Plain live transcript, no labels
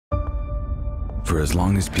For as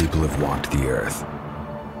long as people have walked the earth,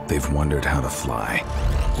 they've wondered how to fly.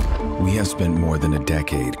 We have spent more than a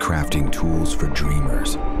decade crafting tools for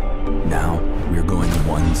dreamers. Now, we're going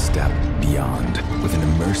one step beyond with an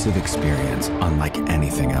immersive experience unlike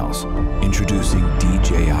anything else. Introducing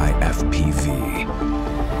DJI FPV.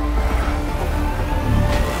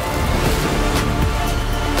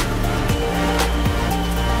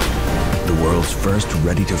 The world's first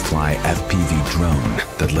ready-to-fly FPV drone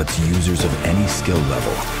that lets users of any skill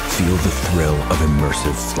level feel the thrill of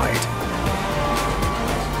immersive flight.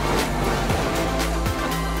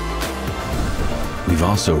 We've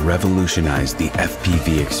also revolutionized the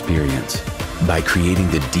FPV experience by creating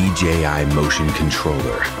the DJI Motion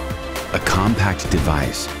Controller, a compact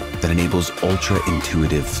device that enables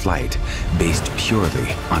ultra-intuitive flight based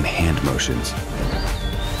purely on hand motions.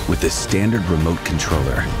 With the standard remote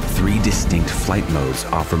controller, 3 distinct flight modes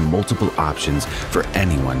offer multiple options for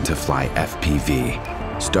anyone to fly FPV.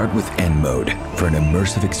 Start with N mode for an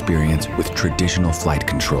immersive experience with traditional flight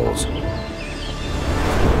controls.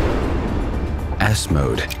 S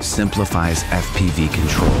mode simplifies FPV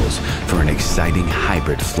controls for an exciting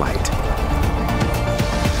hybrid flight.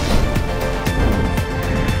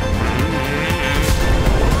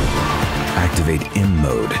 Activate M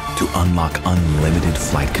mode to unlock unlimited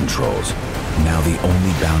flight controls. Now the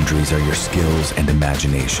only boundaries are your skills and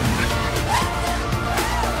imagination.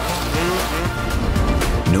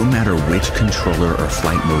 No matter which controller or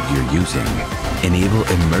flight mode you're using, enable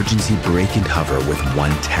emergency brake and hover with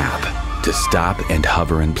one tap to stop and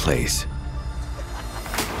hover in place.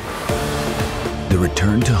 The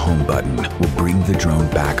Return to Home button will bring the drone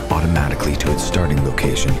back automatically to its starting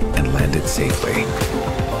location and land it safely.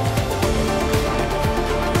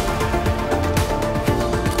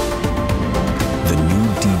 The new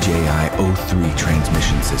DJI O3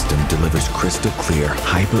 transmission system delivers crystal clear,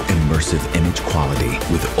 hyper-immersive image quality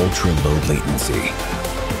with ultra-low latency.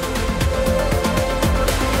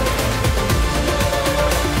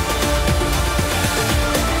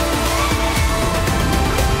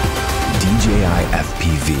 DJI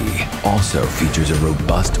FPV also features a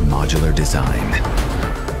robust modular design.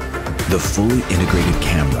 The fully integrated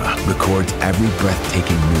camera records every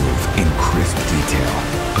breathtaking move in crisp detail,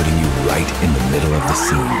 putting you right in the middle of the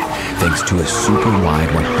scene thanks to a super wide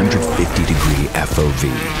 150-degree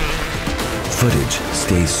FOV. Footage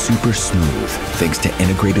stays super smooth thanks to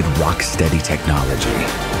integrated rock-steady technology.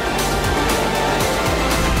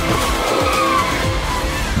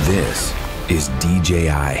 This is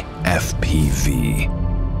DJI FPV.